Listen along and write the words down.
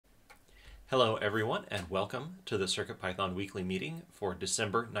Hello everyone and welcome to the CircuitPython weekly meeting for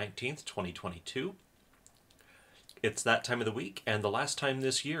December 19th, 2022. It's that time of the week and the last time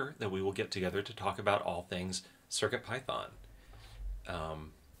this year that we will get together to talk about all things CircuitPython.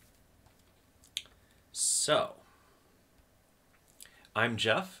 So, I'm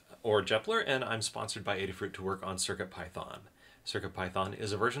Jeff, or Jepler, and I'm sponsored by Adafruit to work on CircuitPython. CircuitPython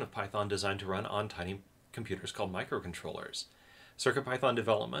is a version of Python designed to run on tiny computers called microcontrollers. CircuitPython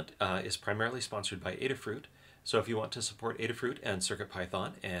development is primarily sponsored by Adafruit, so if you want to support Adafruit and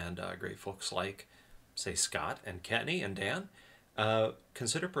CircuitPython and great folks like, say, Scott and Kattni and Dan,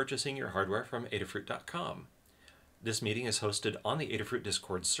 consider purchasing your hardware from Adafruit.com. This meeting is hosted on the Adafruit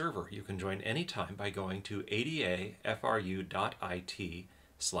Discord server. You can join anytime by going to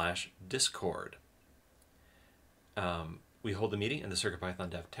adafru.it/discord. We hold the meeting in the CircuitPython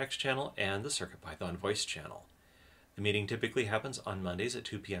Dev text channel and the CircuitPython voice channel. The meeting typically happens on Mondays at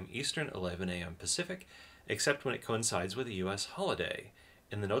 2 p.m. Eastern, 11 a.m. Pacific, except when it coincides with a U.S. holiday.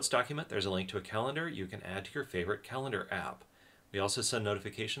 In the notes document, there's a link to a calendar you can add to your favorite calendar app. We also send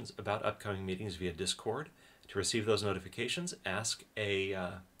notifications about upcoming meetings via Discord. To receive those notifications, ask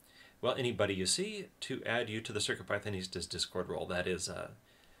anybody you see to add you to the CircuitPythonistas Discord role. That is,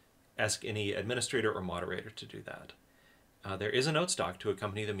 ask any administrator or moderator to do that. There is a notes doc to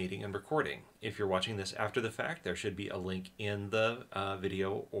accompany the meeting and recording. If you're watching this after the fact, there should be a link in the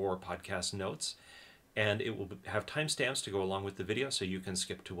video or podcast notes, and it will have timestamps to go along with the video so you can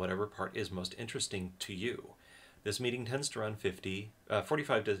skip to whatever part is most interesting to you. This meeting tends to run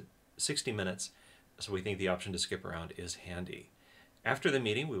 45 to 60 minutes, so we think the option to skip around is handy. After the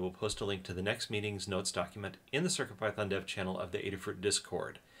meeting, we will post a link to the next meeting's notes document in the CircuitPython Dev channel of the Adafruit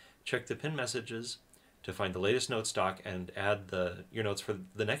Discord. Check the pinned messages to find the latest notes doc and add your notes for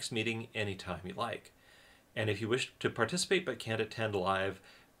the next meeting anytime you like. And if you wish to participate but can't attend live,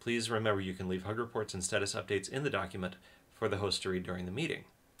 please remember you can leave hug reports and status updates in the document for the host to read during the meeting.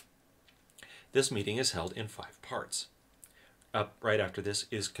 This meeting is held in 5 parts. Up right after this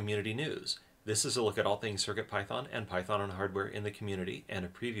is community news. This is a look at all things CircuitPython and Python on hardware in the community and a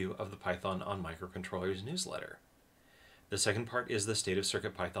preview of the Python on Microcontrollers newsletter. The second part is the state of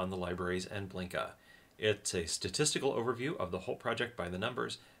CircuitPython, the libraries, and Blinka. It's a statistical overview of the whole project by the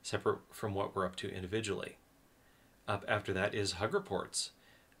numbers, separate from what we're up to individually. Up after that is Hug Reports.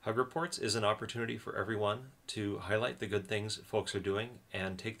 Hug Reports is an opportunity for everyone to highlight the good things folks are doing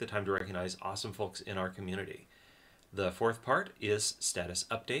and take the time to recognize awesome folks in our community. The fourth part is Status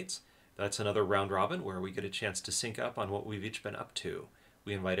Updates. That's another round robin where we get a chance to sync up on what we've each been up to.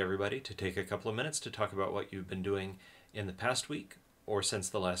 We invite everybody to take a couple of minutes to talk about what you've been doing in the past week or since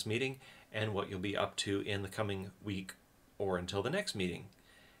the last meeting, and what you'll be up to in the coming week or until the next meeting.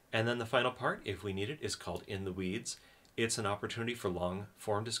 And then the final part, if we need it, is called In the Weeds. It's an opportunity for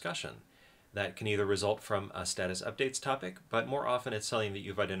long-form discussion that can either result from a status updates topic, but more often it's something that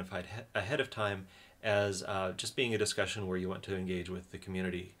you've identified ahead of time as just being a discussion where you want to engage with the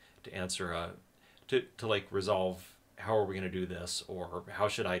community to answer, to resolve how are we going to do this or how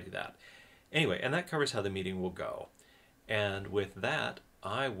should I do that. Anyway, and that covers how the meeting will go. And with that,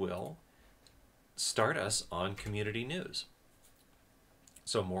 I will start us on community news.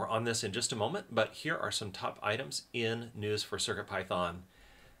 So more on this in just a moment, but here are some top items in news for CircuitPython.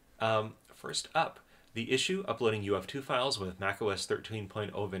 First up, the issue uploading UF2 files with macOS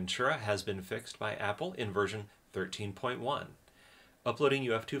 13.0 Ventura has been fixed by Apple in version 13.1. Uploading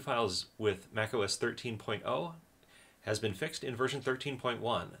UF2 files with macOS 13.0 has been fixed in version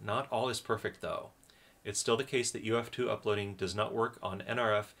 13.1. Not all is perfect though. It's still the case that UF2 uploading does not work on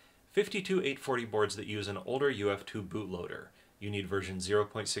NRF 52840 boards that use an older UF2 bootloader. You need version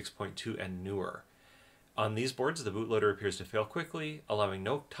 0.6.2 and newer. On these boards, the bootloader appears to fail quickly, allowing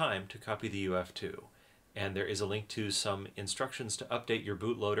no time to copy the UF2. And there is a link to some instructions to update your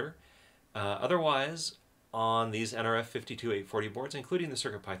bootloader. Otherwise, on these NRF 52840 boards, including the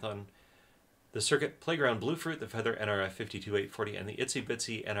CircuitPython, the Circuit Playground Bluefruit, the Feather NRF 52840, and the Itsy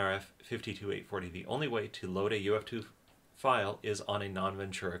Bitsy NRF 52840, the only way to load a UF2 file is on a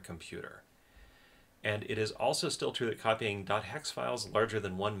non-Ventura computer. And it is also still true that copying .hex files larger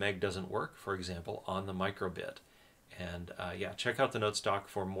than 1 meg doesn't work, for example, on the microbit. And yeah, check out the notes doc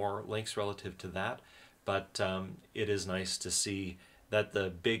for more links relative to that. But it is nice to see that the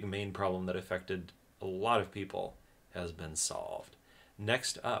big main problem that affected a lot of people has been solved.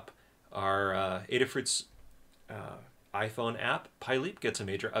 Next up, our Adafruit's iPhone app, PyLeap, gets a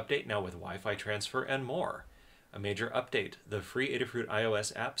major update now with Wi-Fi transfer and more. A major update. The free Adafruit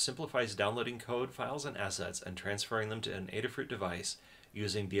iOS app simplifies downloading code, files, and assets and transferring them to an Adafruit device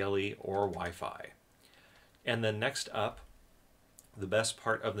using BLE or Wi-Fi. And then next up, The best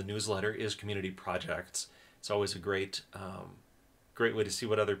part of the newsletter is community projects. It's always a great way to see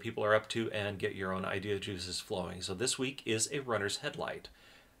what other people are up to and get your own idea juices flowing. So this week is a runner's headlight,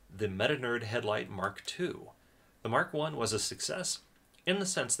 the MetaNerd Headlight Mark II. The Mark I was a success in the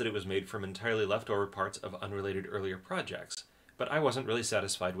sense that it was made from entirely leftover parts of unrelated earlier projects, but I wasn't really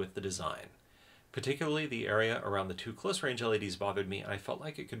satisfied with the design. Particularly the area around the two close-range LEDs bothered me, and I felt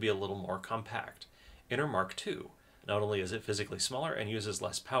like it could be a little more compact. Enter Mark II. Not only is it physically smaller and uses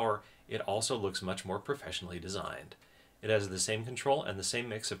less power, it also looks much more professionally designed. It has the same control and the same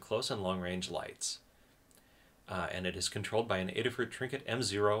mix of close and long-range lights. And it is controlled by an Adafruit Trinket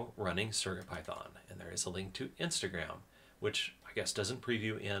M0 running CircuitPython. And there is a link to Instagram, which I guess doesn't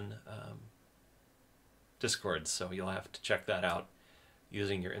preview in Discord, so you'll have to check that out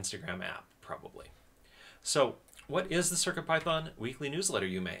using your Instagram app, probably. So, what is the CircuitPython weekly newsletter,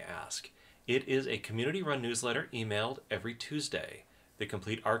 you may ask? It is a community-run newsletter emailed every Tuesday. The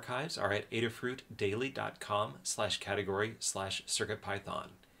complete archives are at adafruitdaily.com/category/CircuitPython.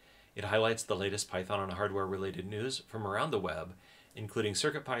 It highlights the latest Python and hardware-related news from around the web, including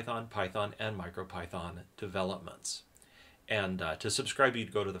CircuitPython, Python, and MicroPython developments. And to subscribe,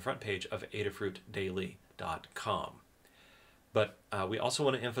 you'd go to the front page of adafruitdaily.com. But we also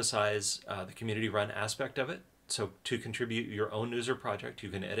want to emphasize the community-run aspect of it. So to contribute your own news or project, you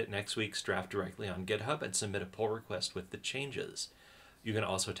can edit next week's draft directly on GitHub and submit a pull request with the changes. You can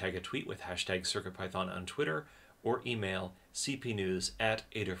also tag a tweet with hashtag CircuitPython on Twitter or email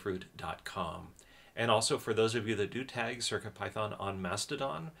cpnews@adafruit.com. And also for those of you that do tag CircuitPython on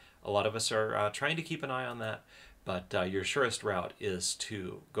Mastodon, a lot of us are trying to keep an eye on that, but your surest route is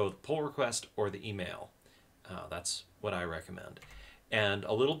to go with the pull request or the email. That's what I recommend. And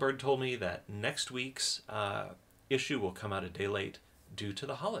a little bird told me that next week's issue will come out a day late due to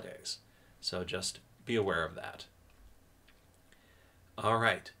the holidays. So just be aware of that. All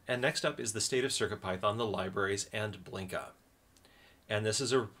right, and next up is the state of CircuitPython, the libraries, and Blinka. And this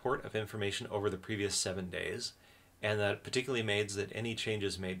is a report of information over the previous 7 days, and that particularly means that any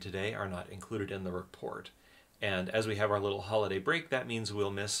changes made today are not included in the report. And as we have our little holiday break, that means we'll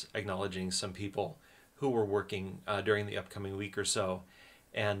miss acknowledging some people who were working during the upcoming week or so.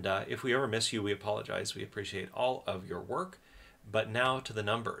 And if we ever miss you, we apologize. We appreciate all of your work. But now to the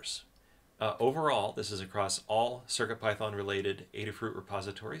numbers. Overall, this is across all CircuitPython-related Adafruit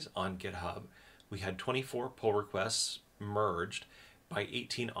repositories on GitHub. We had 24 pull requests merged by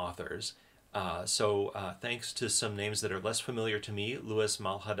 18 authors. Thanks to some names that are less familiar to me, Luis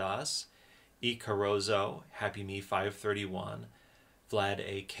Malhadas, E. Carozo, Happy Me 531, Vlad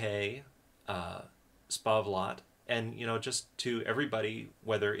A.K., Spavlot, and just to everybody,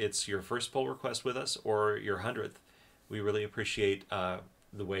 whether it's your first pull request with us or your 100th, we really appreciate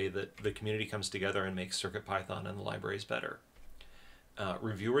the way that the community comes together and makes CircuitPython and the libraries better.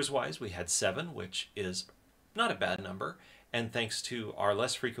 Reviewers-wise, we had 7, which is not a bad number, and thanks to our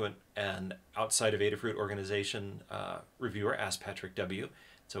less frequent and outside of Adafruit organization reviewer, Ask Patrick W.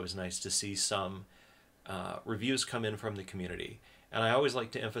 It's always nice to see some reviews come in from the community. And I always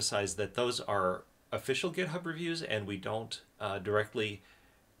like to emphasize that those are official GitHub reviews, and we don't directly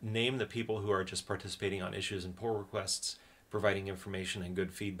name the people who are just participating on issues and pull requests, providing information and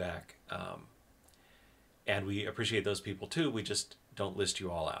good feedback. And we appreciate those people too, we just don't list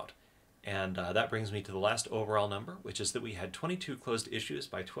you all out. And that brings me to the last overall number, which is that we had 22 closed issues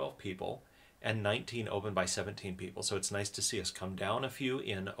by 12 people and 19 open by 17 people. So it's nice to see us come down a few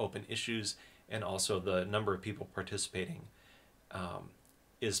in open issues, and also the number of people participating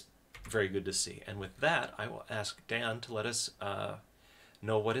is very good to see. And with that, I will ask Dan to let us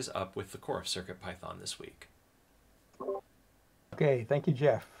know what is up with the core of CircuitPython this week. Okay, thank you,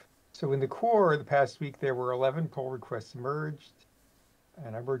 Jeff. So in the core, the past week, there were 11 pull requests merged,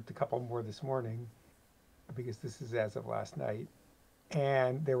 and I merged a couple more this morning because this is as of last night.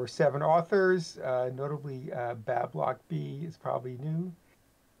 And there were 7 authors, notably Bablock B is probably new,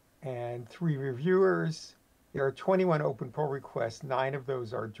 and 3 reviewers. There are 21 open pull requests. 9 of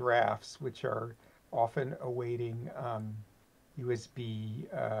those are drafts, which are often awaiting USB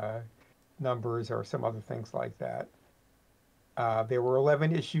numbers or some other things like that. There were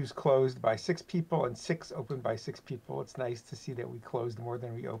 11 issues closed by 6 people and 6 opened by 6 people. It's nice to see that we closed more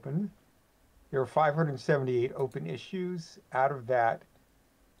than we opened. There are 578 open issues. Out of that,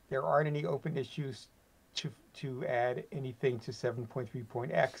 there aren't any open issues to add anything to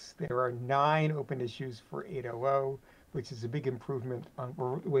 7.3.x. There are 9 open issues for 8.0, which is a big improvement on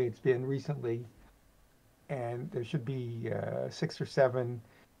the way it's been recently. And there should be 6 or 7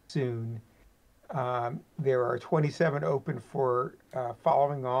 soon. There are 27 open for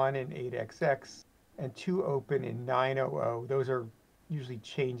following on in 8xx and 2 open in 9.00. Those are usually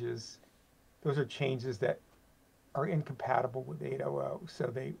changes. Those are changes that are incompatible with 800,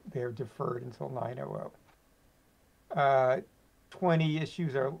 so they're deferred until 900. 20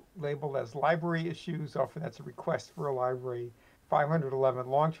 issues are labeled as library issues. Often that's a request for a library. 511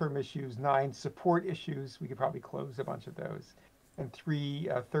 long-term issues, 9 support issues. We could probably close a bunch of those. And 3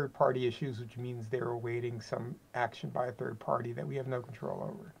 third-party issues, which means they're awaiting some action by a third party that we have no control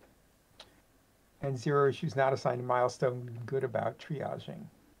over. And 0 issues not assigned a milestone, good about triaging.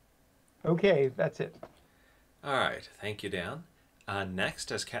 Okay, that's it. All right, thank you, Dan.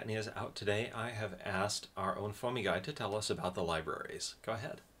 Next, as Kattni is out today, I have asked our own Foamy Guy to tell us about the libraries. Go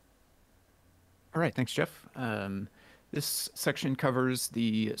ahead. All right, thanks, Jeff. This section covers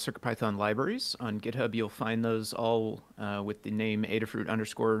the CircuitPython libraries. On GitHub, you'll find those all with the name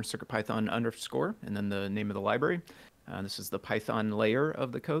Adafruit_CircuitPython_, and then the name of the library. This is the Python layer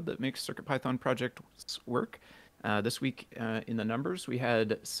of the code that makes CircuitPython projects work. This week in the numbers, we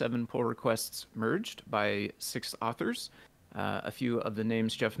had 7 pull requests merged by 6 authors. A few of the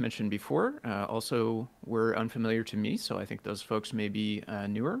names Jeff mentioned before also were unfamiliar to me, so I think those folks may be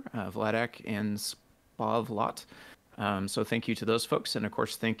newer, Vladak and Spavlot. So thank you to those folks, and of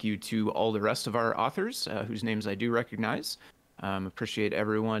course thank you to all the rest of our authors whose names I do recognize. Appreciate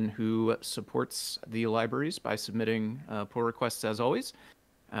everyone who supports the libraries by submitting pull requests as always.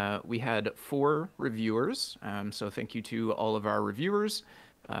 We had 4 reviewers, so thank you to all of our reviewers.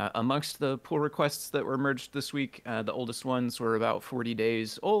 Amongst the pull requests that were merged this week, the oldest ones were about 40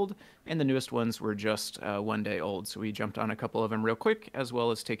 days old, and the newest ones were just 1 day old. So we jumped on a couple of them real quick, as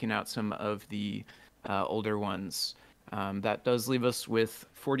well as taking out some of the older ones. That does leave us with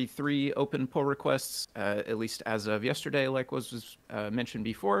 43 open pull requests, at least as of yesterday, like was mentioned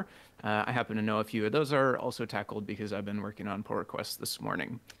before. I happen to know a few of those are also tackled because I've been working on pull requests this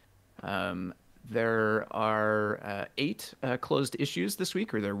morning. There are 8 closed issues this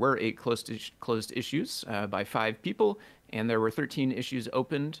week, or there were 8 closed issues by 5 people, and there were 13 issues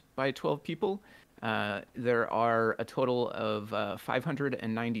opened by 12 people. There are a total of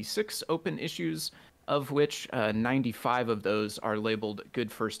 596 open issues, of which 95 of those are labeled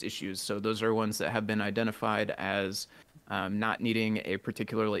good first issues. So those are ones that have been identified as not needing a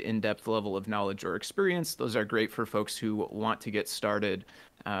particularly in-depth level of knowledge or experience. Those are great for folks who want to get started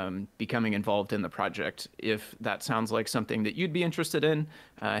becoming involved in the project. If that sounds like something that you'd be interested in,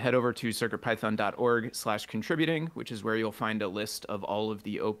 head over to circuitpython.org/contributing, which is where you'll find a list of all of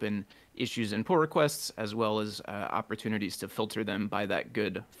the open issues and pull requests, as well as opportunities to filter them by that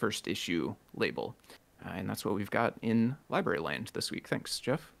good first issue label. And that's what we've got in library land this week. Thanks,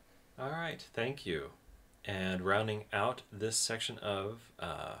 Jeff. All right, thank you. And rounding out this section of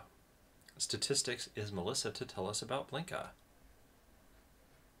statistics is Melissa to tell us about Blinka.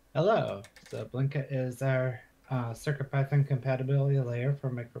 Hello. So Blinka is our CircuitPython compatibility layer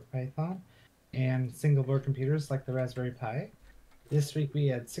for MicroPython and single board computers like the Raspberry Pi. This week we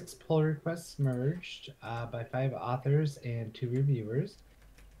had 6 pull requests merged by 5 authors and 2 reviewers.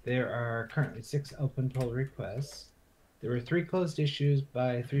 There are currently 6 open pull requests. There were 3 closed issues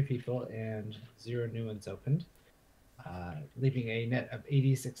by 3 people and 0 new ones opened, leaving a net of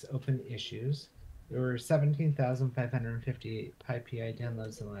 86 open issues. There were 17,558 PyPI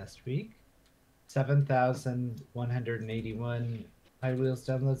downloads in the last week, 7,181 PyWheels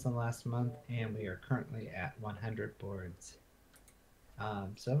downloads in the last month, and we are currently at 100 boards.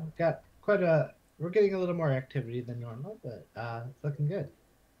 So got we're getting a little more activity than normal, but it's looking good.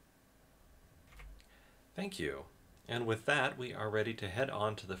 Thank you. And with that, we are ready to head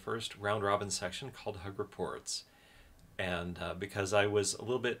on to the first round robin section called Hug Reports. And because I was a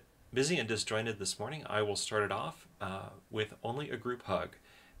little bit busy and disjointed this morning, I will start it off with only a group hug.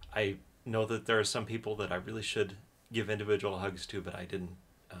 I know that there are some people that I really should give individual hugs to, but I didn't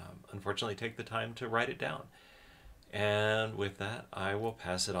unfortunately take the time to write it down. And with that, I will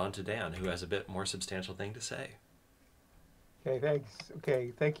pass it on to Dan, who has a bit more substantial thing to say. Okay, thanks.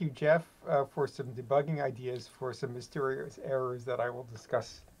 Okay, thank you, Jeff, for some debugging ideas for some mysterious errors that I will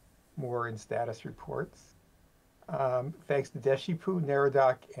discuss more in status reports. Thanks to Deshipu,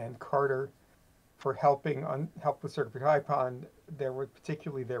 Neradoc, and Carter for help with CircuitPython.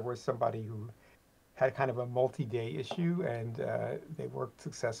 There was somebody who had kind of a multi-day issue, and they worked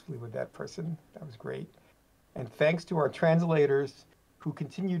successfully with that person. That was great. And thanks to our translators who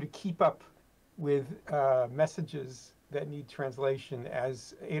continue to keep up with messages that need translation.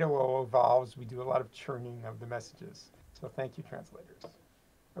 As 800 evolves, we do a lot of churning of the messages. So thank you, translators.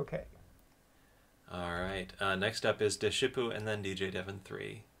 Okay. All right. Next up is Deshipu and then DJ Devon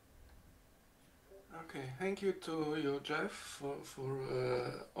 3. Okay, thank you to you, Jeff, for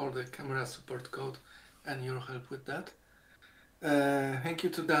all the camera support code and your help with that. Thank you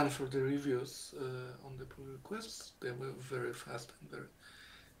to Dan for the reviews on the pull requests. They were very fast and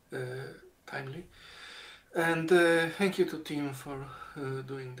very timely. And thank you to Tim for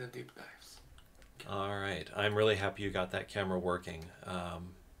doing the deep dives. All right. I'm really happy you got that camera working.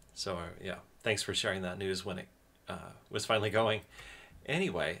 Yeah, thanks for sharing that news when it was finally going.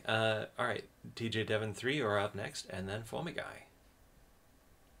 Anyway, all right. DJ Devon 3, you're up next, and then Foamy Guy.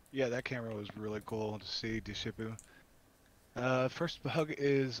 Yeah, that camera was really cool to see, Dishipu. First hug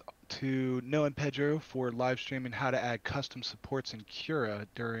is to Noah and Pedro for live streaming how to add custom supports in Cura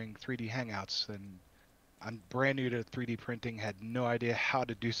during 3D Hangouts. And I'm brand new to 3D printing, had no idea how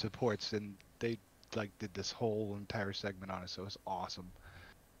to do supports, and they did this whole entire segment on it, so it was awesome.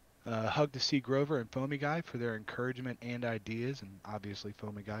 Hug to C. Grover and Foamy Guy for their encouragement and ideas, and obviously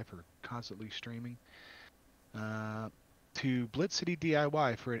Foamy Guy for constantly streaming. To Blitz City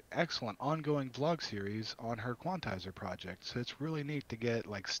DIY for an excellent ongoing vlog series on her quantizer project. So it's really neat to get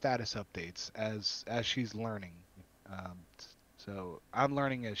status updates as she's learning. So I'm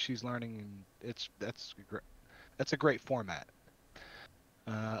learning as she's learning, and that's a great format.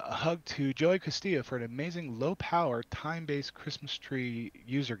 A hug to Joey Castillo for an amazing low-power, time-based Christmas tree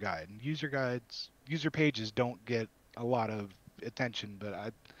user guide. And user pages don't get a lot of attention, but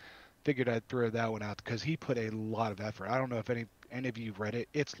I figured I'd throw that one out because he put a lot of effort. I don't know if any of you read it.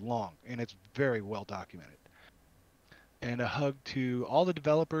 It's long and it's very well documented. And a hug to all the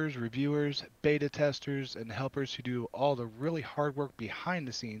developers, reviewers, beta testers, and helpers who do all the really hard work behind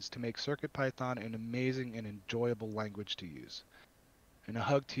the scenes to make CircuitPython an amazing and enjoyable language to use. And a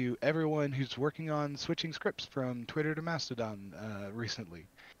hug to everyone who's working on switching scripts from Twitter to Mastodon recently.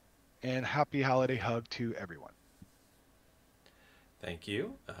 And happy holiday hug to everyone. Thank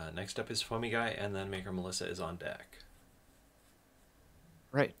you. Next up is Foamy Guy, and then Maker Melissa is on deck.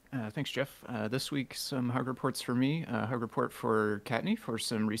 Right. Thanks, Jeff. This week, some hug reports for me. Hug report for Kattni for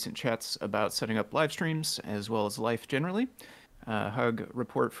some recent chats about setting up live streams as well as life generally. Hug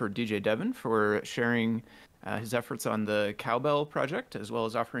report for DJ Devon for sharing his efforts on the Cowbell project, as well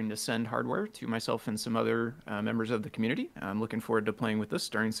as offering to send hardware to myself and some other members of the community. I'm looking forward to playing with this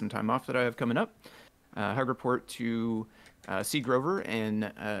during some time off that I have coming up. Hug report to C. Grover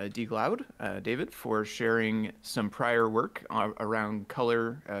and D. Gloud, David, for sharing some prior work around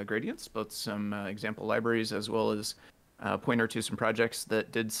color gradients, both some example libraries as well as pointer to some projects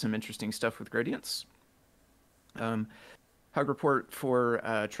that did some interesting stuff with gradients. Hug report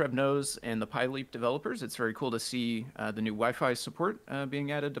for Trev Knows and the PyLeap developers. It's very cool to see the new Wi-Fi support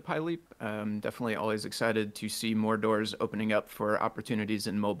being added to PyLeap. Definitely always excited to see more doors opening up for opportunities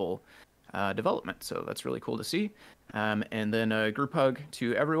in mobile development. So that's really cool to see. And then a group hug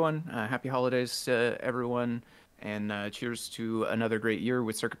to everyone. Happy holidays to everyone. And cheers to another great year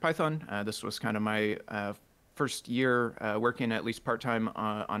with CircuitPython. This was kind of my first year working at least part-time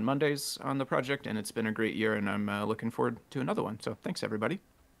on Mondays on the project, and it's been a great year, and I'm looking forward to another one. So thanks, everybody.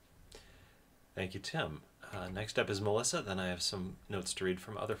 Thank you, Tim. Next up is Melissa. Then I have some notes to read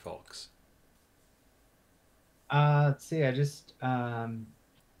from other folks. Let's see. I just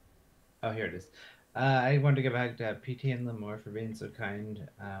oh, here it is. I wanted to give a hug to PT and Limor for being so kind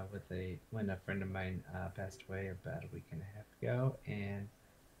when a friend of mine passed away about a week and a half ago, and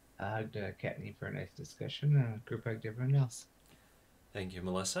a hug to Kattni for a nice discussion, and a group hug to everyone else. Thank you,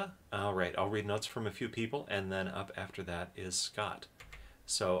 Melissa. All right, I'll read notes from a few people, and then up after that is Scott.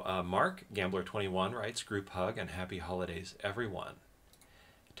 So Mark, Gambler21, writes, group hug and happy holidays, everyone.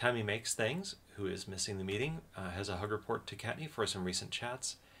 Tammy Makes Things, who is missing the meeting, has a hug report to Kattni for some recent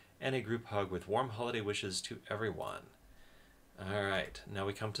chats, and a group hug with warm holiday wishes to everyone. All right, now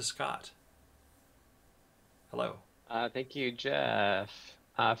we come to Scott. Hello. Thank you, Jeff.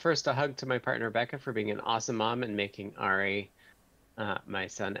 First, a hug to my partner, Becca, for being an awesome mom and making Ari, my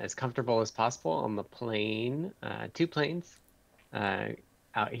son, as comfortable as possible on the plane, 2 planes,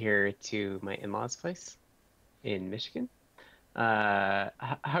 out here to my in-laws' place in Michigan.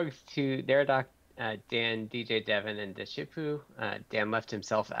 Hugs to their doc, Dan, DJ Devon, and Dishipu. Dan left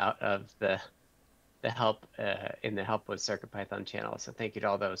himself out of the help in the Help with CircuitPython channel, so thank you to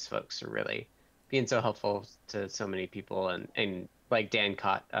all those folks for really being so helpful to so many people, and like Dan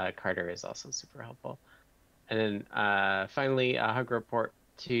Carter is also super helpful. And then finally, a hug report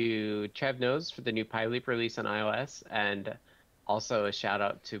to Trev Knows for the new PyLeap release on iOS, and also a shout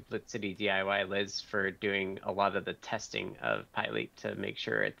out to Blitz City DIY Liz for doing a lot of the testing of PyLeap to make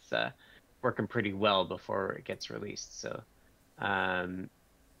sure it's working pretty well before it gets released. So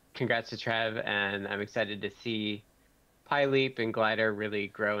congrats to Trev, and I'm excited to see PyLeap and Glider really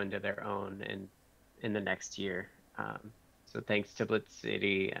grow into their own in the next year. So thanks to Blitz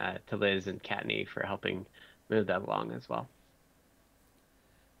City, to Liz and Kattni for helping move that along as well.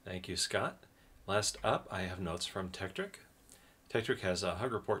 Thank you, Scott. Last up, I have notes from Tekktrik. Tekktrik has a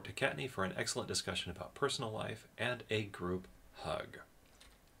hug report to Kattni for an excellent discussion about personal life and a group hug.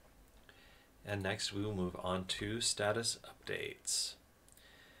 And next we will move on to status updates.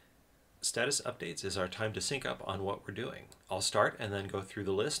 Status updates is our time to sync up on what we're doing. I'll start and then go through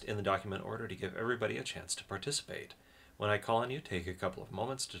the list in the document order to give everybody a chance to participate. When I call on you, take a couple of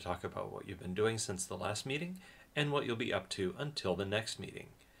moments to talk about what you've been doing since the last meeting and what you'll be up to until the next meeting.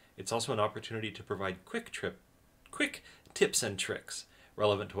 It's also an opportunity to provide quick tips and tricks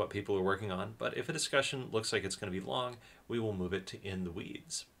relevant to what people are working on, but if a discussion looks like it's going to be long, we will move it to In the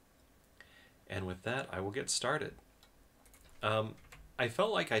Weeds. And with that, I will get started. I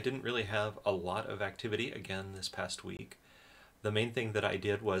felt like I didn't really have a lot of activity again this past week. The main thing that I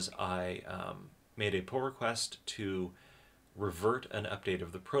did was I made a pull request to revert an update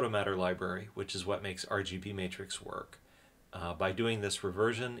of the Protomatter library, which is what makes RGB Matrix work. By doing this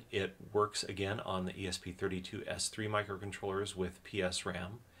reversion, it works again on the ESP32S3 microcontrollers with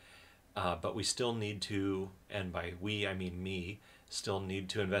PSRAM, but we still need to, and by we I mean me, still need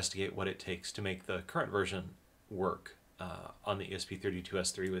to investigate what it takes to make the current version work on the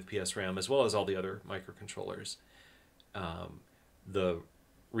ESP32S3 with PSRAM, as well as all the other microcontrollers. The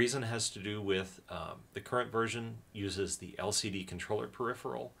reason has to do with the current version uses the LCD controller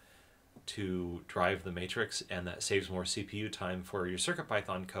peripheral to drive the matrix, and that saves more CPU time for your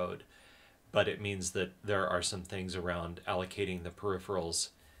CircuitPython code, but it means that there are some things around allocating the peripherals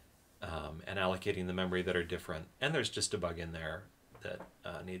and allocating the memory that are different, and there's just a bug in there that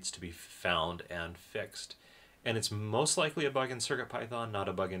needs to be found and fixed. And it's most likely a bug in CircuitPython, not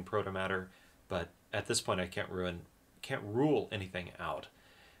a bug in Protomatter, but at this point I can't rule anything out.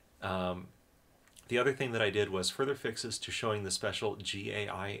 The other thing that I did was further fixes to showing the special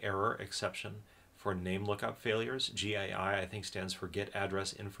GAI error exception for name lookup failures. GAI, I think, stands for Get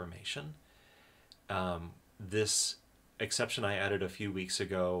Address Information. This exception I added a few weeks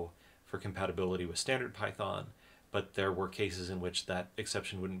ago for compatibility with standard Python, but there were cases in which that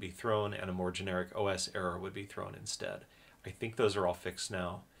exception wouldn't be thrown and a more generic OS error would be thrown instead. I think those are all fixed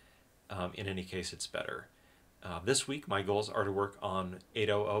now. In any case, it's better. This week, my goals are to work on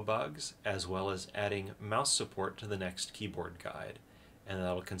 8.0.0 bugs, as well as adding mouse support to the next keyboard guide. And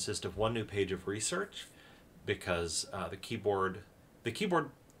that'll consist of one new page of research, because the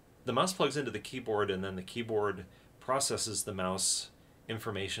mouse plugs into the keyboard, and then the keyboard processes the mouse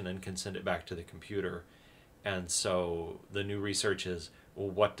information and can send it back to the computer. And so the new research is, well,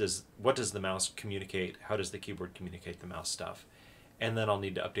 what does the mouse communicate? How does the keyboard communicate the mouse stuff? And then I'll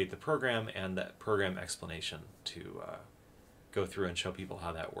need to update the program and that program explanation to go through and show people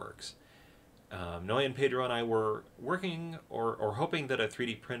how that works. Noe and Pedro and I were working or hoping that a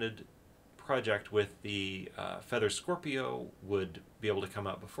 3D printed project with the Feather Scorpio would be able to come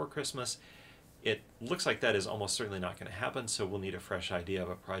out before Christmas. It looks like that is almost certainly not going to happen, so we'll need a fresh idea of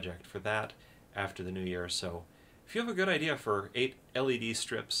a project for that after the new year. So if you have a good idea for 8 LED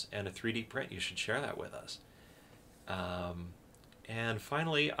strips and a 3D print, you should share that with us. And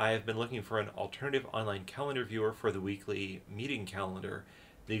finally, I have been looking for an alternative online calendar viewer for the weekly meeting calendar.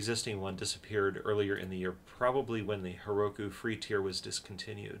 The existing one disappeared earlier in the year, probably when the Heroku free tier was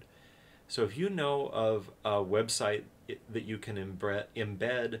discontinued. So if you know of a website that you can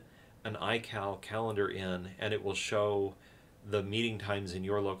embed an iCal calendar in, and it will show the meeting times in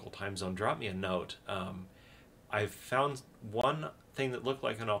your local time zone, drop me a note. I've found one thing that looked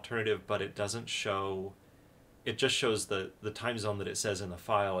like an alternative, but it doesn't show. It just shows the time zone that it says in the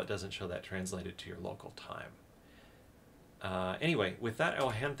file. It doesn't show that translated to your local time. Anyway, with that, I will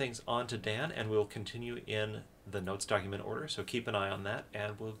hand things on to Dan, and we'll continue in the notes document order, so keep an eye on that,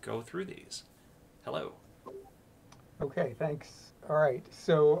 and we'll go through these. Hello. Okay, thanks. All right,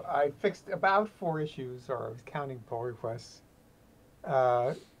 so I fixed about 4 issues, or I was counting pull requests,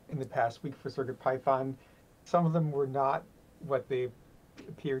 in the past week for CircuitPython. Some of them were not what they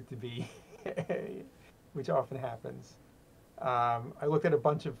appeared to be, which often happens. I looked at a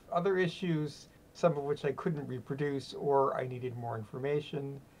bunch of other issues, some of which I couldn't reproduce or I needed more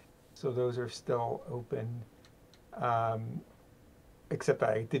information, so those are still open. Except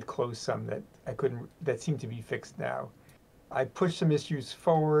I did close some that seem to be fixed now. I pushed some issues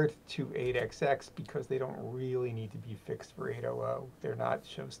forward to 8xx because they don't really need to be fixed for 8.0.0. They're not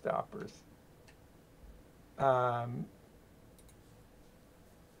showstoppers. I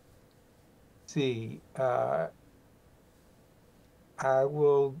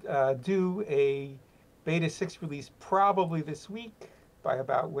will do a beta 6 release probably this week by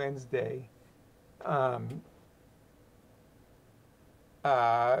about Wednesday.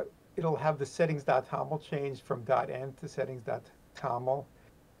 It'll have the settings.toml changed from .env to settings.toml,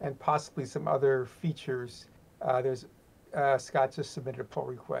 and possibly some other features. There's Scott just submitted a pull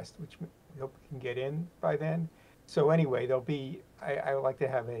request, which we hope we can get in by then. So anyway, there'll be, I would like to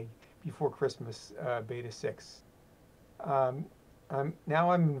have a before Christmas beta 6.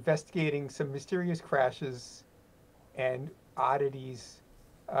 Now I'm investigating some mysterious crashes and oddities.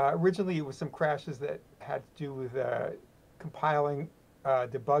 Originally, it was some crashes that had to do with compiling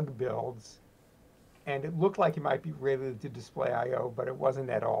debug builds, and it looked like it might be related to display I/O, but it wasn't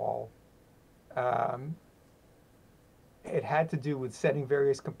at all. It had to do with setting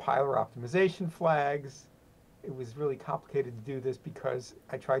various compiler optimization flags. It was really complicated to do this because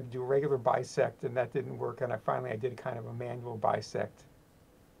I tried to do a regular bisect and that didn't work, and I did kind of a manual bisect.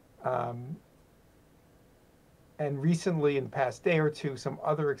 And recently, in the past day or two, some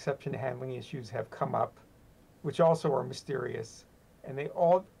other exception handling issues have come up, which also are mysterious. And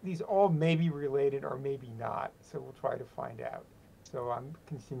these all may be related or maybe not, so we'll try to find out. So I'm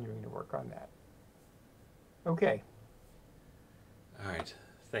continuing to work on that. Okay. All right.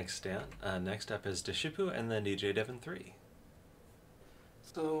 Thanks, Dan. Next up is Deshipu and then DJ Devon 3.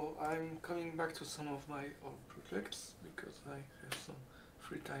 So I'm coming back to some of my old projects because I have some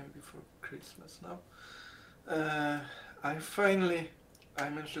free time before Christmas now. I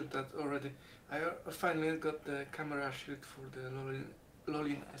mentioned that already, I finally got the camera shield for the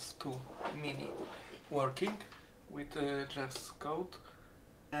Lolin S2 Mini working with Jeff's code,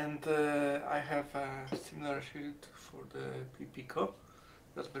 and I have a similar shield for the Pico,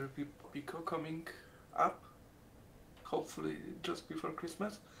 Raspberry Pi Pico coming up, hopefully just before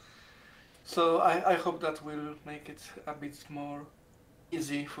Christmas. So I hope that will make it a bit more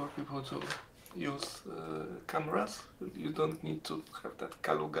easy for people to use cameras. You don't need to have that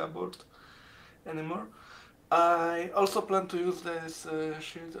Kaluga board anymore. I also plan to use this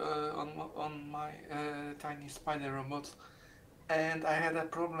shield on my tiny spider robots, and I had a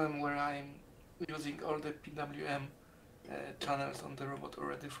problem where I'm using all the PWM channels on the robot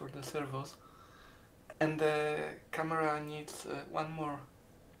already for the servos, and the camera needs one more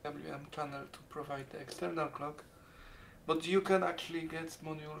PWM channel to provide the external clock. But you can actually get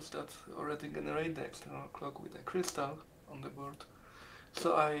modules that already generate the external clock with a crystal on the board.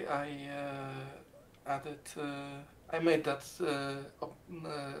 So I made that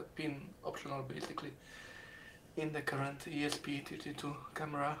pin optional basically in the current ESP32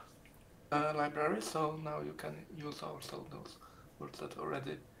 camera library. So now you can use also those boards that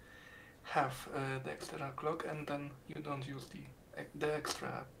already have the external clock, and then you don't use the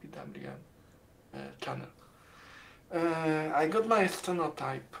extra PWM channel. I got my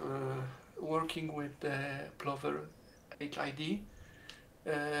stenotype working with the Plover HID,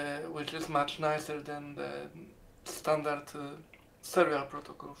 which is much nicer than the standard serial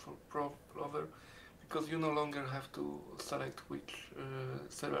protocol for Plover, because you no longer have to select which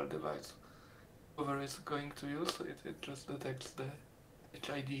serial device Plover is going to use. It just detects the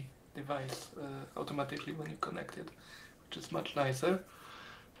HID device automatically when you connect it, which is much nicer.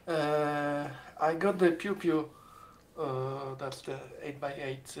 I got the Pew, that's the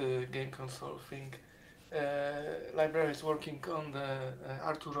 8x8 game console thing. Library is working on the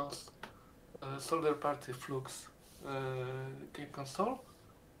Arturos Solder Party Flux game console.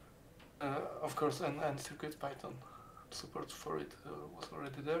 Of course, and CircuitPython support for it was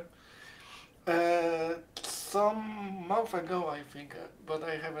already there. Some month ago, I think, but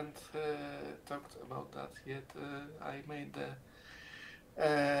I haven't talked about that yet. I made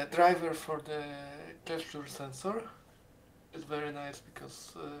the driver for the gesture sensor. It's very nice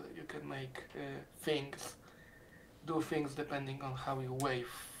because you can make do things depending on how you wave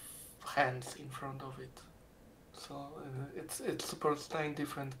hands in front of it. So it supports 9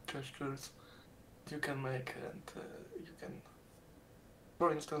 different gestures you can make, and you can,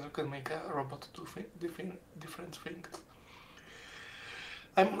 for instance, you can make a robot do different things.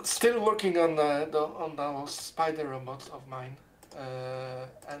 I'm still working on those spider robots of mine.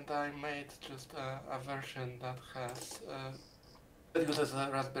 And I made just a version that uses a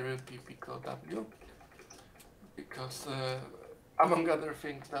Raspberry Pi Pico W, because among other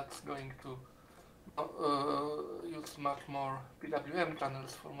things that's going to use much more PWM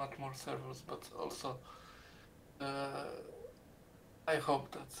channels for much more servers, but also I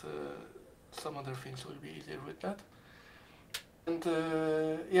hope that some other things will be easier with that. And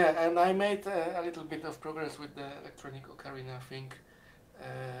and I made a little bit of progress with the electronic ocarina thing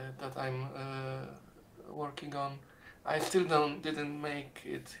that I'm working on. I still didn't make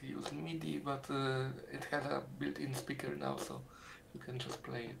it use MIDI, but it has a built-in speaker now, so you can just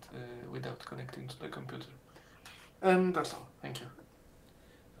play it without connecting to the computer. And that's all. Thank you.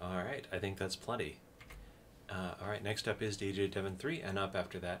 All right, I think that's plenty. All right, next up is DJ Devon 3, and up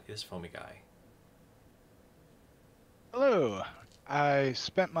after that is Foamy Guy. Hello. I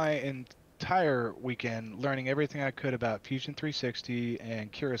spent my entire weekend learning everything I could about Fusion 360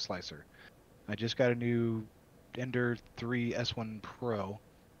 and Cura Slicer. I just got a new Ender 3 S1 Pro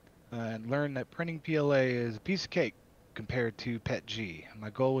and learned that printing PLA is a piece of cake compared to PETG. My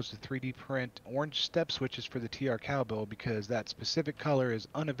goal was to 3D print orange step switches for the TR Cowbell because that specific color is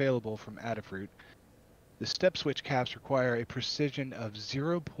unavailable from Adafruit. The step switch caps require a precision of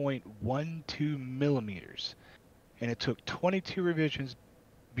 0.12 millimeters, and it took 22 revisions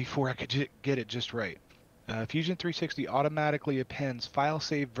before I could get it just right. Fusion 360 automatically appends file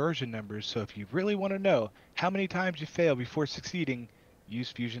save version numbers, so if you really want to know how many times you fail before succeeding,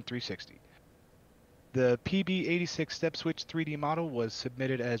 use Fusion 360. The PB86 step switch 3D model was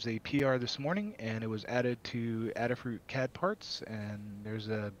submitted as a PR this morning, and it was added to Adafruit CAD parts, and there's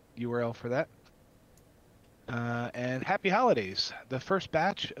a URL for that. And happy holidays. The first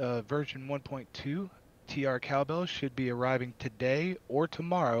batch of version 1.2 TR Cowbell should be arriving today or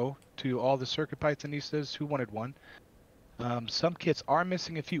tomorrow to all the CircuitPythonistas who wanted one. Some kits are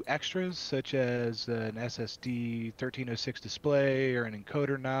missing a few extras, such as an SSD 1306 display or an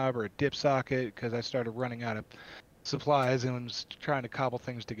encoder knob or a dip socket, because I started running out of supplies and was trying to cobble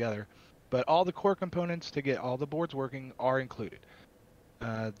things together. But all the core components to get all the boards working are included.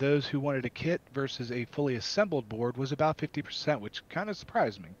 Those who wanted a kit versus a fully assembled board was about 50%, which kind of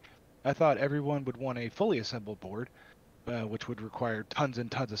surprised me. I thought everyone would want a fully assembled board, which would require tons and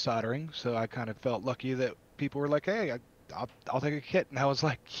tons of soldering, so I kind of felt lucky that people were like, hey, I'll take a kit, and I was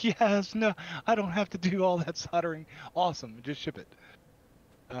like, yes, no, I don't have to do all that soldering. Awesome, just ship it.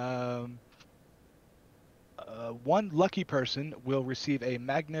 One lucky person will receive a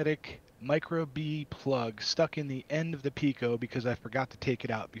magnetic Micro B plug stuck in the end of the Pico because I forgot to take it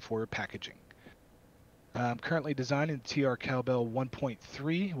out before packaging. I'm currently designing the TR Cowbell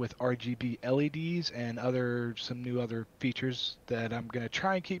 1.3 with RGB LEDs and some new other features that I'm going to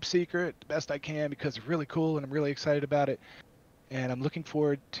try and keep secret the best I can because it's really cool and I'm really excited about it. And I'm looking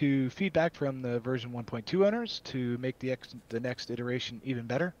forward to feedback from the version 1.2 owners to make the next iteration even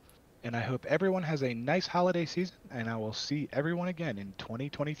better. And I hope everyone has a nice holiday season, and I will see everyone again in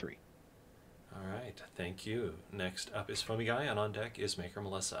 2023. All right, thank you. Next up is Foamy Guy, and on deck is Maker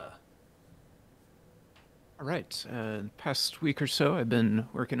Melissa. All right. The past week or so, I've been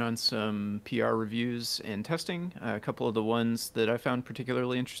working on some PR reviews and testing. A couple of the ones that I found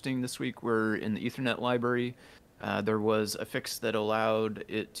particularly interesting this week were in the Ethernet library. There was a fix that allowed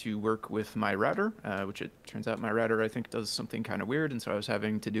it to work with my router, which it turns out my router, I think, does something kind of weird, and so I was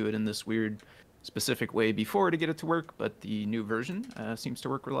having to do it in this weird specific way before to get it to work, but the new version seems to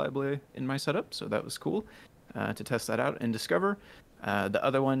work reliably in my setup, so that was cool to test that out and discover. The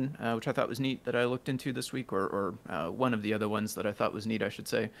other one, which I thought was neat that I looked into this week, or one of the other ones that I thought was neat, I should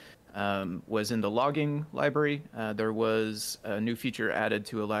say, was in the logging library. There was a new feature added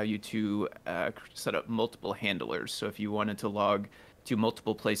to allow you to set up multiple handlers. So if you wanted to log to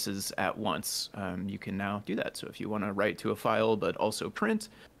multiple places at once, you can now do that. So if you want to write to a file but also print,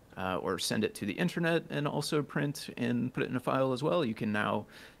 or send it to the internet and also print and put it in a file as well, you can now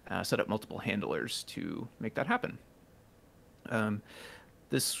set up multiple handlers to make that happen.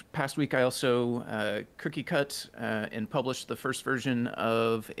 This past week, I also cookie cut and published the first version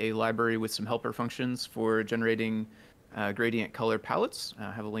of a library with some helper functions for generating gradient color palettes.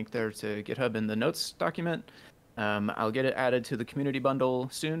 I have a link there to GitHub in the notes document. I'll get it added to the community bundle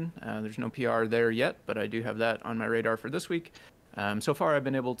soon. There's no PR there yet, but I do have that on my radar for this week. So far, I've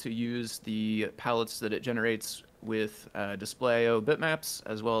been able to use the palettes that it generates with display I/O bitmaps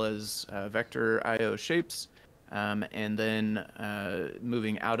as well as vector I/O shapes. And then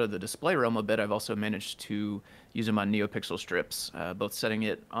moving out of the display realm a bit, I've also managed to use them on NeoPixel strips, both setting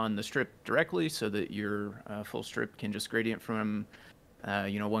it on the strip directly so that your full strip can just gradient from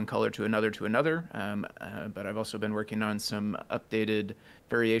one color to another. But I've also been working on some updated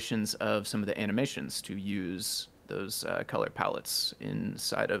variations of some of the animations to use those color palettes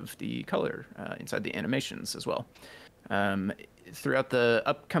inside of the inside the animations as well. Throughout the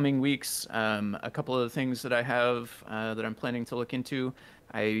upcoming weeks, a couple of the things that I have that I'm planning to look into,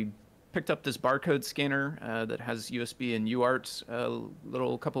 I picked up this barcode scanner that has USB and UART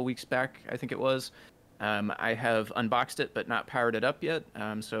a couple weeks back, I think it was. I have unboxed it but not powered it up yet,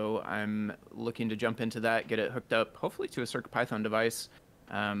 so I'm looking to jump into that, get it hooked up, hopefully to a CircuitPython device.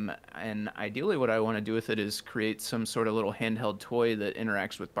 And ideally what I want to do with it is create some sort of little handheld toy that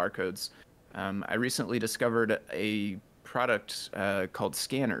interacts with barcodes. I recently discovered a product called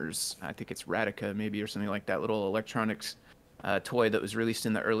Scanners. I think it's Radica maybe or something like that, little electronics toy that was released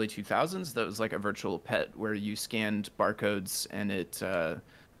in the early 2000s that was like a virtual pet where you scanned barcodes and it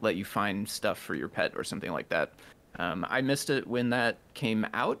let you find stuff for your pet or something like that. I missed it when that came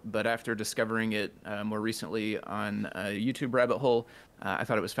out, but after discovering it more recently on a YouTube rabbit hole, I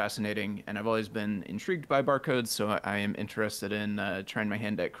thought it was fascinating, and I've always been intrigued by barcodes, so I am interested in trying my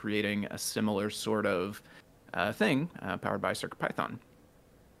hand at creating a similar sort of thing powered by CircuitPython.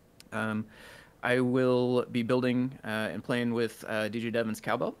 I will be building and playing with DJ Devin's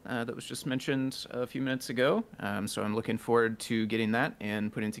cowbell that was just mentioned a few minutes ago. So I'm looking forward to getting that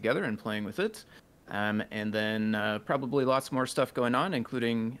and putting together and playing with it. And then probably lots more stuff going on,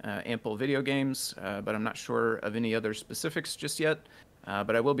 including ample video games, but I'm not sure of any other specifics just yet.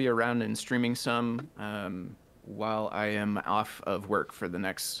 But I will be around and streaming some while I am off of work for the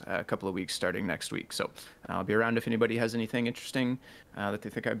next couple of weeks, starting next week. So I'll be around if anybody has anything interesting that they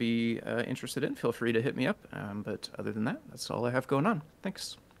think I'd be interested in. Feel free to hit me up. But other than that, that's all I have going on.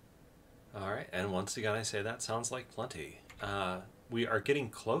 Thanks. All right, and once again, I say that sounds like plenty. We are getting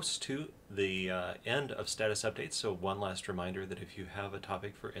close to the end of status updates, so one last reminder that if you have a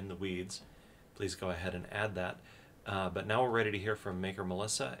topic for In the Weeds, please go ahead and add that. But now we're ready to hear from Maker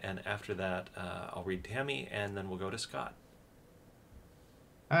Melissa, and after that, I'll read Tammy, and then we'll go to Scott.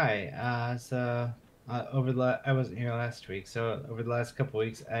 Hi. I wasn't here last week, so over the last couple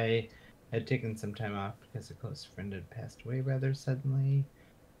weeks, I had taken some time off because a close friend had passed away rather suddenly,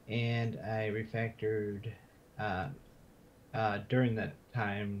 and I refactored during that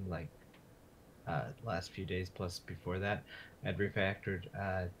time, like last few days plus before that, I'd refactored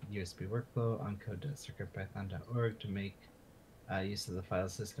USB workflow on code.circuitpython.org to make use of the file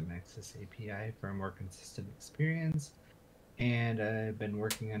system access API for a more consistent experience. And I've been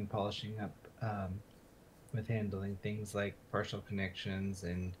working on polishing up with handling things like partial connections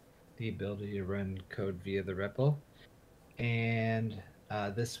and the ability to run code via the REPL. And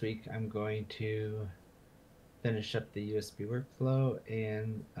this week I'm going to finish up the USB workflow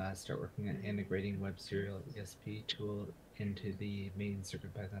and start working on integrating Web Serial ESP tool into the main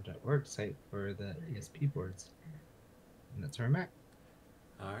circuitpython.org site for the ESP boards. And that's where I'm at.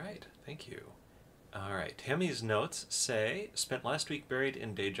 All right, thank you. All right, Tammy's notes say, spent last week buried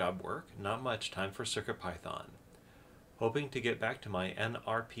in day job work, not much time for CircuitPython. Hoping to get back to my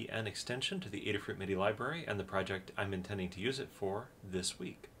NRPN extension to the Adafruit MIDI library and the project I'm intending to use it for this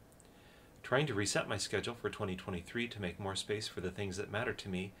week. Trying to reset my schedule for 2023 to make more space for the things that matter to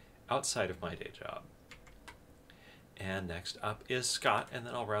me outside of my day job. And next up is Scott, and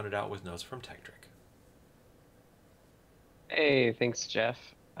then I'll round it out with notes from Tekktrik. Hey, thanks, Jeff.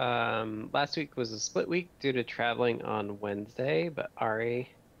 Last week was a split week due to traveling on Wednesday, but Ari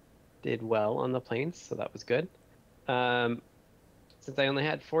did well on the planes, so that was good. Since I only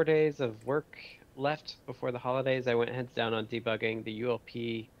had 4 days of work left before the holidays, I went heads down on debugging the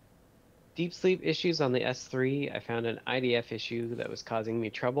ULP deep sleep issues on the S3. I found an IDF issue that was causing me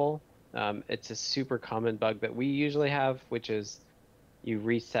trouble. It's a super common bug that we usually have, which is you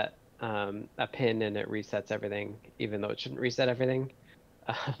reset a pin and it resets everything, even though it shouldn't reset everything.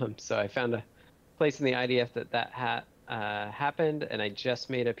 So I found a place in the IDF that happened, and I just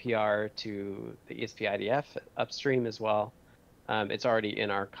made a PR to the ESP IDF upstream as well. It's already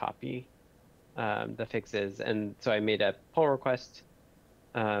in our copy, the fixes, and so I made a pull request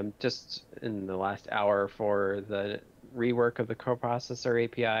just in the last hour for the rework of the coprocessor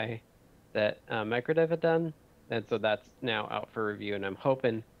API that Microdev had done, and so that's now out for review, and I'm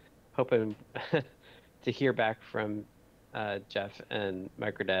hoping to hear back from Jeff and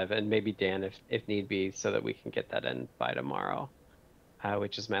Microdev and maybe Dan if need be, so that we can get that in by tomorrow,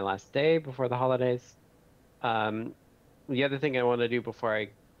 which is my last day before the holidays. The other thing I want to do before I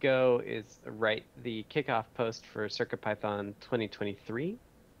go is write the kickoff post for CircuitPython 2023,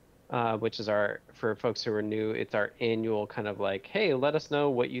 which is for folks who are new, it's our annual kind of like, hey, let us know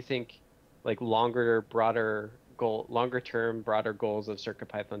what you think, like longer term, broader goals of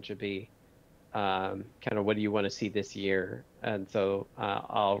CircuitPython should be. Kind of what do you want to see this year? And so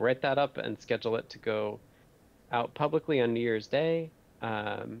I'll write that up and schedule it to go out publicly on New Year's Day.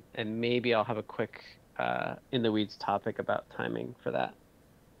 And maybe I'll have a quick in the weeds topic about timing for that.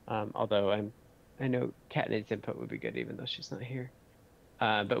 Although I know Katniss input would be good even though she's not here.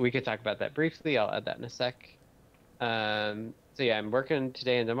 But we could talk about that briefly. I'll add that in a sec. So yeah, I'm working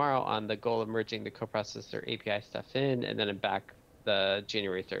today and tomorrow on the goal of merging the coprocessor API stuff in, and then I'm back the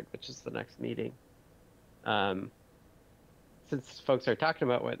January 3rd, which is the next meeting. Since folks are talking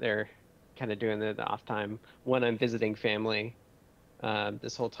about what they're kind of doing in the off time, one, I'm visiting family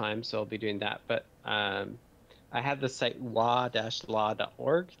this whole time, so I'll be doing that. But I have the site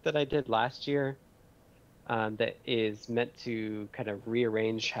law-law.org that I did last year. that is meant to kind of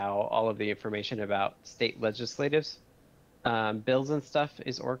rearrange how all of the information about state legislatives, bills and stuff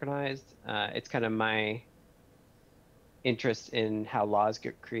is organized. It's kind of my interest in how laws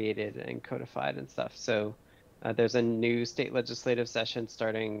get created and codified and stuff. So there's a new state legislative session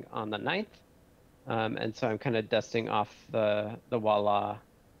starting on the 9th. And so I'm kind of dusting off the Voila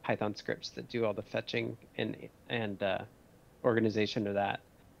Python scripts that do all the fetching and organization of that.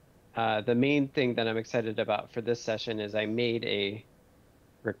 The main thing that I'm excited about for this session is I made a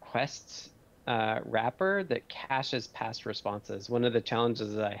requests wrapper that caches past responses. One of the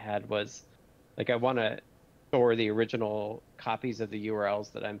challenges that I had was, like, I want to store the original copies of the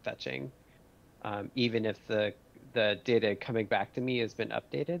URLs that I'm fetching, even if the data coming back to me has been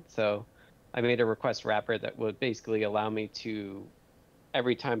updated. So I made a request wrapper that would basically allow me to,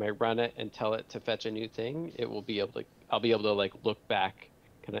 every time I run it and tell it to fetch a new thing, I'll be able to like look back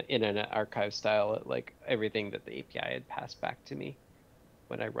kind of Internet Archive style at like everything that the API had passed back to me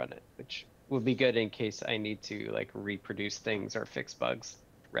when I run it, which would be good in case I need to like reproduce things or fix bugs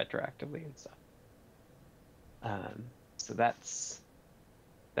retroactively and stuff. So that's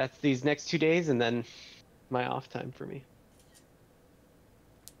these next 2 days, and then my off time for me.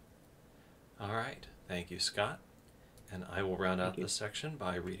 All right, thank you, Scott. And I will round out this section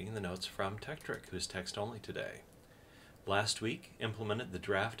by reading the notes from Tekktrik, who's text only today. Last week, implemented the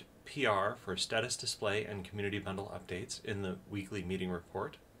draft PR for status display and community bundle updates in the weekly meeting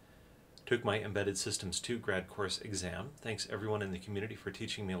report. Took my Embedded Systems 2 grad course exam. Thanks everyone in the community for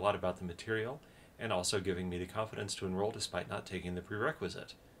teaching me a lot about the material and also giving me the confidence to enroll despite not taking the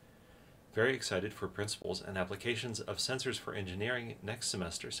prerequisite. Very excited for principles and applications of sensors for engineering next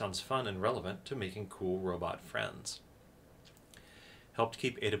semester. Sounds fun and relevant to making cool robot friends. Helped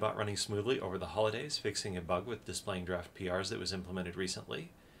keep AdaBot running smoothly over the holidays, fixing a bug with displaying draft PRs that was implemented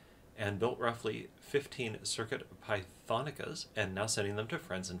recently, and built roughly 15 Circuit Pythonicas and now sending them to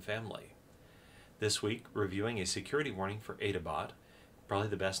friends and family. This week, reviewing a security warning for AdaBot. Probably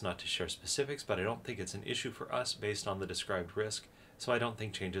the best not to share specifics, but I don't think it's an issue for us based on the described risk, so I don't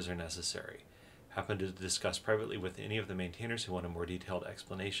think changes are necessary. Happen to discuss privately with any of the maintainers who want a more detailed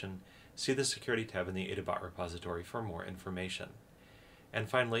explanation. See the security tab in the AdaBot repository for more information. And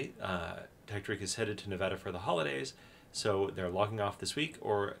finally, Tekktrik is headed to Nevada for the holidays, so they're logging off this week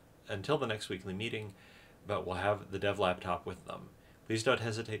or until the next weekly meeting, but we'll have the dev laptop with them. Please don't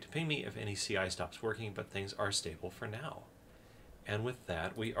hesitate to ping me if any CI stops working, but things are stable for now. And with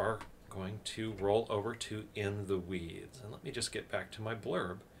that, we are going to roll over to In the Weeds. And let me just get back to my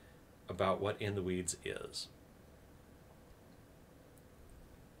blurb about what In the Weeds is.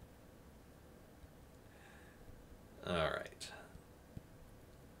 All right.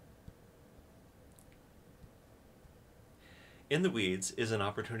 In the Weeds is an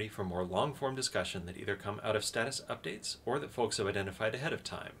opportunity for more long-form discussion that either come out of status updates or that folks have identified ahead of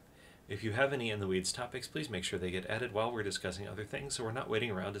time. If you have any In the Weeds topics, please make sure they get added while we're discussing other things, so we're not waiting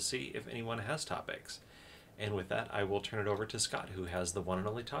around to see if anyone has topics. And with that, I will turn it over to Scott, who has the one and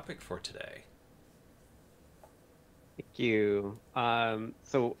only topic for today. Thank you.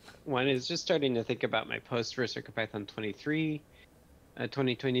 So one is just starting to think about my post for CircuitPython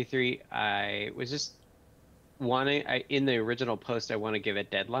 2023. I was just in the original post, I want to give a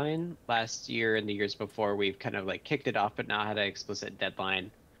deadline. Last year and the years before, we've kind of like kicked it off, but not had an explicit deadline,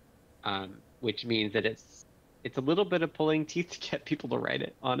 which means that it's a little bit of pulling teeth to get people to write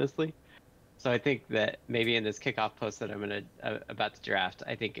it, honestly. So I think that maybe in this kickoff post that I'm about to draft,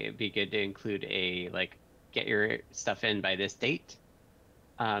 I think it'd be good to include a like get your stuff in by this date.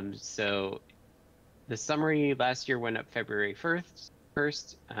 So the summary last year went up February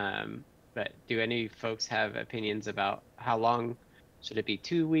 1st. But do any folks have opinions about how long should it be?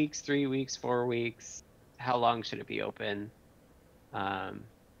 2 weeks, 3 weeks, 4 weeks? How long should it be open? That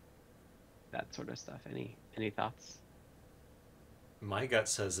sort of stuff. Any thoughts? My gut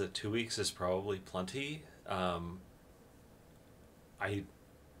says that 2 weeks is probably plenty. I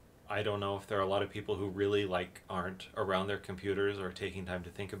don't know if there are a lot of people who really aren't around their computers or taking time to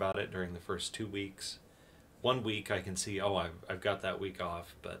think about it during the first 2 weeks. 1 week I can see, I've got that week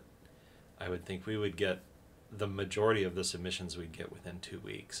off, but I would think we would get the majority of the submissions we'd get within 2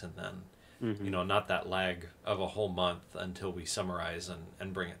 weeks, and then not that lag of a whole month until we summarize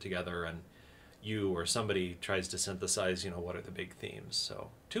and bring it together and you or somebody tries to synthesize, what are the big themes.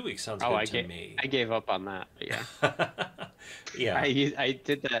 So 2 weeks sounds good to me. I gave up on that, but yeah. Yeah. I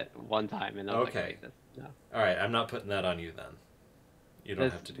did that one time and I was okay. like, no. All right, I'm not putting that on you then. You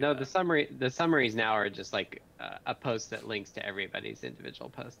don't have to do that. No, the summaries now are just like a post that links to everybody's individual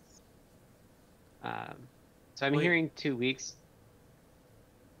posts. So I'm hearing 2 weeks.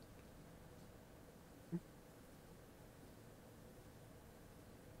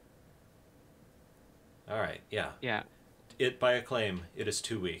 All right. Yeah. Yeah. It by acclaim. It is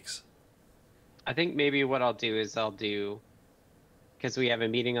 2 weeks. I think maybe what I'll do is because we have a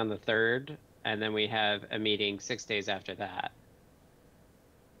meeting on the 3rd, and then we have a meeting 6 days after that.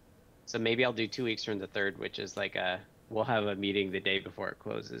 So maybe I'll do 2 weeks from the 3rd, which is like we'll have a meeting the day before it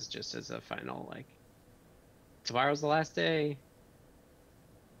closes, just as a final, like, tomorrow's the last day,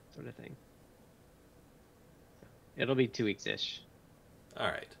 sort of thing. It'll be 2 weeks-ish. All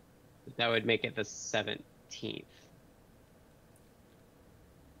right. That would make it the 17th.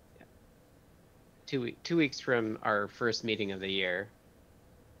 Yeah. 2 weeks from our first meeting of the year.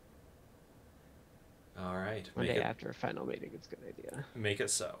 All right. One day after a final meeting is a good idea. Make it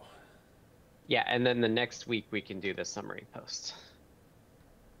so. Yeah, and then the next week we can do the summary post.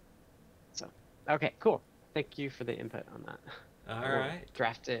 So, okay, cool. Thank you for the input on that. All We'll right.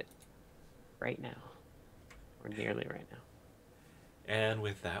 draft it right now, or nearly right now. And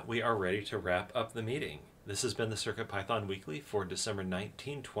with that, we are ready to wrap up the meeting. This has been the CircuitPython Weekly for December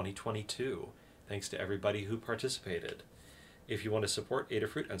 19, 2022. Thanks to everybody who participated. If you want to support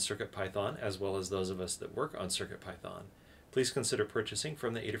Adafruit and CircuitPython, as well as those of us that work on CircuitPython, please consider purchasing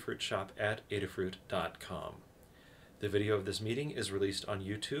from the Adafruit shop at adafruit.com. The video of this meeting is released on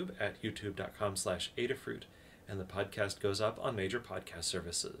YouTube at youtube.com/Adafruit, and the podcast goes up on major podcast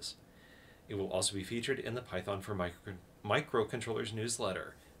services. It will also be featured in the Python for Microcontrollers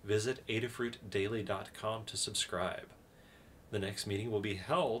newsletter. Visit adafruitdaily.com to subscribe. The next meeting will be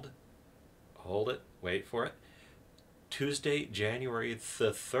held, hold it, wait for it, Tuesday, January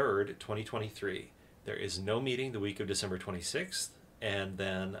the 3rd, 2023. There is no meeting the week of December 26th, and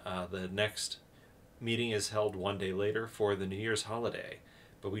then the next meeting is held one day later for the New Year's holiday.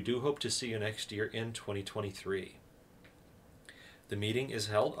 But we do hope to see you next year in 2023. The meeting is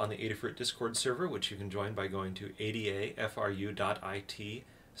held on the Adafruit Discord server, which you can join by going to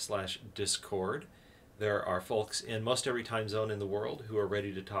adafru.it/discord. There are folks in most every time zone in the world who are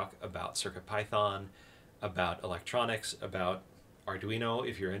ready to talk about CircuitPython, about electronics, about Arduino,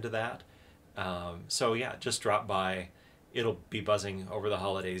 if you're into that. So yeah, just drop by. It'll be buzzing over the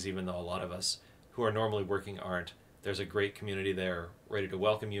holidays, even though a lot of us who are normally working aren't. There's a great community there ready to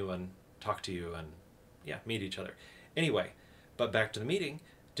welcome you and talk to you and, yeah, meet each other. Anyway, but back to the meeting.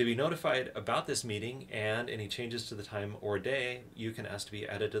 To be notified about this meeting and any changes to the time or day, you can ask to be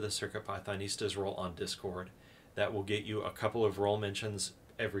added to the CircuitPythonistas role on Discord. That will get you a couple of role mentions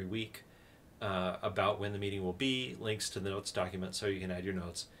every week about when the meeting will be, links to the notes document so you can add your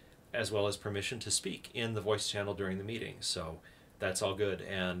notes, as well as permission to speak in the voice channel during the meeting. So that's all good,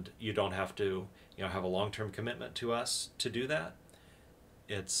 and you don't have to, have a long-term commitment to us to do that.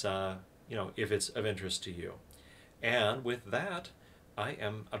 It's, if it's of interest to you. And with that, I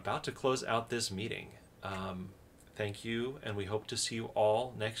am about to close out this meeting. Thank you, and we hope to see you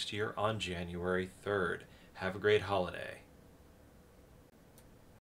all next year on January 3rd. Have a great holiday.